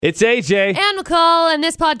It's AJ. And McCall, and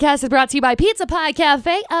this podcast is brought to you by Pizza Pie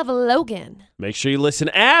Cafe of Logan. Make sure you listen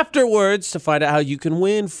afterwards to find out how you can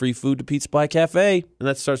win free food to Pizza Pie Cafe. And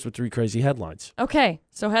that starts with 3 crazy headlines. Okay,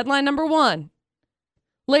 so headline number 1.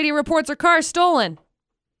 Lady reports her car stolen.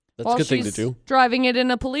 That's a good thing to do. Driving it in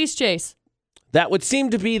a police chase. That would seem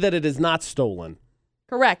to be that it is not stolen.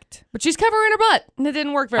 Correct. But she's covering her butt, and it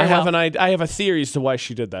didn't work very well. I have a theory as to why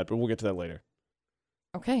she did that, but we'll get to that later.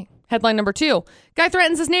 Okay. Headline number 2. Guy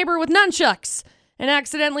threatens his neighbor with nunchucks and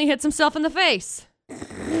accidentally hits himself in the face.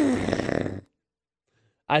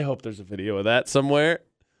 I hope there's a video of that somewhere.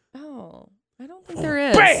 Oh, I don't think there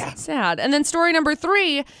is. Bam! Sad. And then story number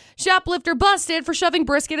 3. Shoplifter busted for shoving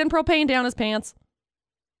brisket and propane down his pants.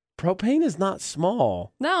 Propane is not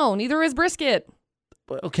small. No, neither is brisket.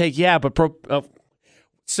 Okay, yeah, but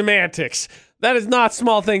semantics. That is not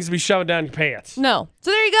small things to be shoving down your pants. No.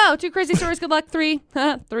 So there you go. 2 crazy stories. Good luck. 3.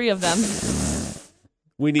 3 of them.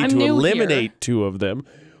 We need to eliminate 2 of them.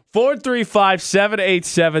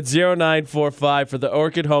 435-787-0945 for the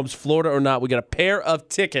Orchid Homes, Florida or not. We got a pair of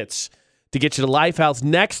tickets to get you to Lifehouse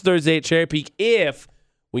next Thursday at Cherry Peak if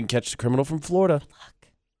we can catch the criminal from Florida. Good luck.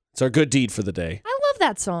 It's our good deed for the day. I love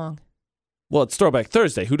that song. Well, it's Throwback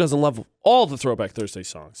Thursday. Who doesn't love all the Throwback Thursday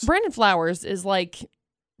songs? Brandon Flowers is like,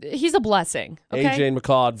 he's a blessing. Okay? AJ and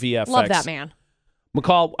McCall at VFX. Love that man.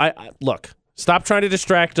 McCall, look, stop trying to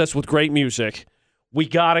distract us with great music. We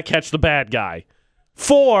got to catch the bad guy.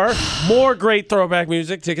 4 more great throwback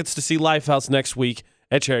music, tickets to see Lifehouse next week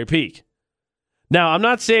at Cherry Peak. Now, I'm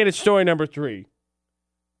not saying it's story number 3,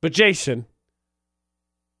 but Jason,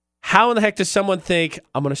 how in the heck does someone think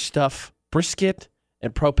I'm going to stuff brisket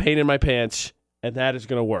and propane in my pants and that is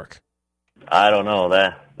going to work? I don't know.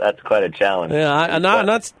 That's quite a challenge. Yeah, I'm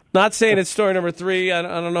not saying it's story number 3. I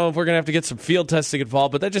don't know if we're going to have to get some field testing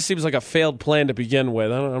involved, but that just seems like a failed plan to begin with.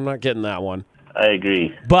 I'm not getting that one. I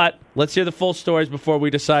agree. But let's hear the full stories before we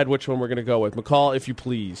decide which one we're going to go with. McCall, if you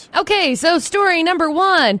please. Okay, so story number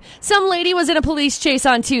 1. Some lady was in a police chase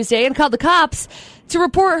on Tuesday and called the cops to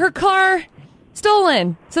report her car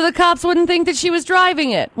stolen, so the cops wouldn't think that she was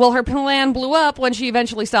driving it. Well, her plan blew up when she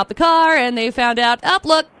eventually stopped the car, and they found out,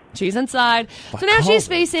 look, she's inside. So now she's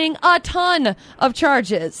facing a ton of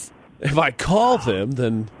charges. If I call them,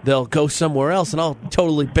 then they'll go somewhere else, and I'll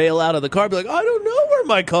totally bail out of the car, be like, I don't know where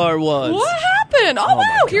my car was. What happened? Oh,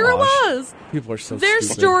 wow, here it was. People are so There's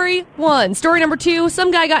stupid. story 1. Story number 2, some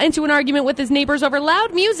guy got into an argument with his neighbors over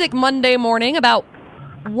loud music Monday morning about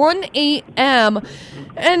 1 a.m.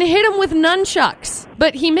 and hit him with nunchucks.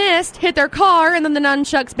 But he missed, hit their car, and then the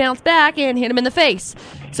nunchucks bounced back and hit him in the face.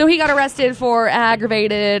 So he got arrested for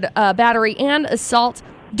aggravated battery and assault.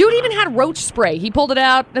 Dude even had roach spray. He pulled it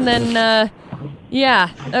out, and then,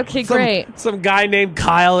 great. Some guy named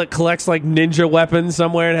Kyle that collects, like, ninja weapons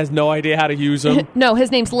somewhere and has no idea how to use them. No, his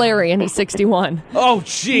name's Larry, and he's 61. Oh,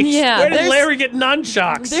 jeez. Yeah, where did Larry get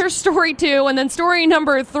nunchucks? There's story 2, and then story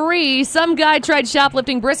number 3. Some guy tried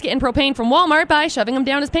shoplifting brisket and propane from Walmart by shoving him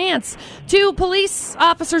down his pants. 2 police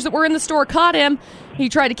officers that were in the store caught him. He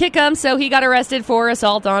tried to kick him, so he got arrested for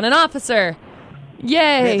assault on an officer.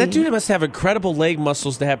 Yay. Man, that dude must have incredible leg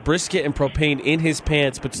muscles to have brisket and propane in his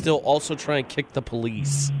pants, but still also try and kick the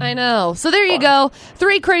police. I know. So there you go.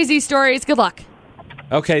 3 crazy stories. Good luck.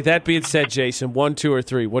 Okay, that being said, Jason, 1, 2, or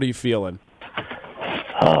 3, what are you feeling?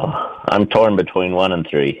 Oh, I'm torn between 1 and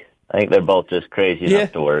 3. I think they're both just crazy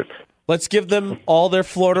enough to work. Let's give them all their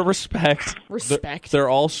Florida respect. They're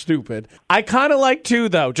all stupid. I kind of like 2,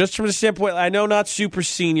 though, just from the standpoint, I know not super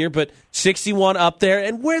senior, but 61 up there.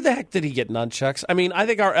 And where the heck did he get nunchucks? I mean, I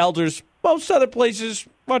think our elders, most other places,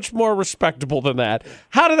 much more respectable than that.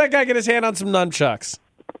 How did that guy get his hand on some nunchucks?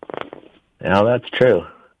 Yeah, that's true.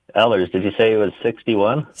 Elders, did you say he was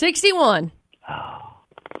 61? 61. Oh. I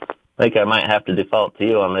think I might have to default to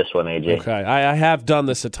you on this one, AJ. Okay, I have done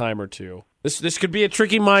this a time or 2. This could be a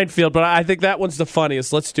tricky minefield, but I think that one's the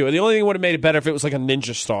funniest. Let's do it. The only thing that would have made it better if it was like a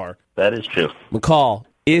ninja star. That is true. McCall,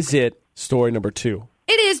 is it story number 2?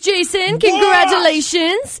 It is, Jason.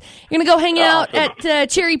 Congratulations. You're going to go hang out at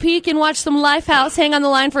Cherry Peak and watch some Lifehouse. Hang on the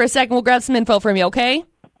line for a second. We'll grab some info from you, okay?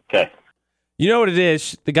 Okay. You know what it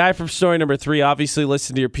is? The guy from story number 3 obviously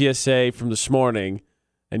listened to your PSA from this morning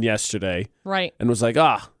and yesterday. Right. And was like,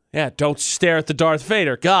 yeah, don't stare at the Darth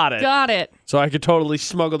Vader. Got it. Got it. So I could totally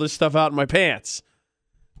smuggle this stuff out in my pants.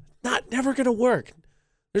 Never going to work.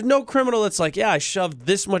 There's no criminal that's like, I shoved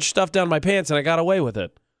this much stuff down my pants and I got away with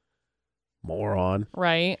it. Moron.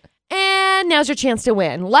 Right. And now's your chance to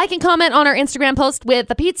win. Like and comment on our Instagram post with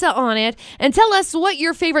the pizza on it, and tell us what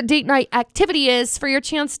your favorite date night activity is for your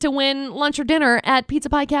chance to win lunch or dinner at Pizza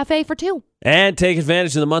Pie Cafe for 2. And take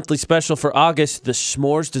advantage of the monthly special for August, the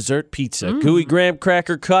S'mores Dessert Pizza. Gooey graham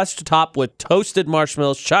cracker crust topped with toasted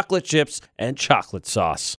marshmallows, chocolate chips, and chocolate sauce.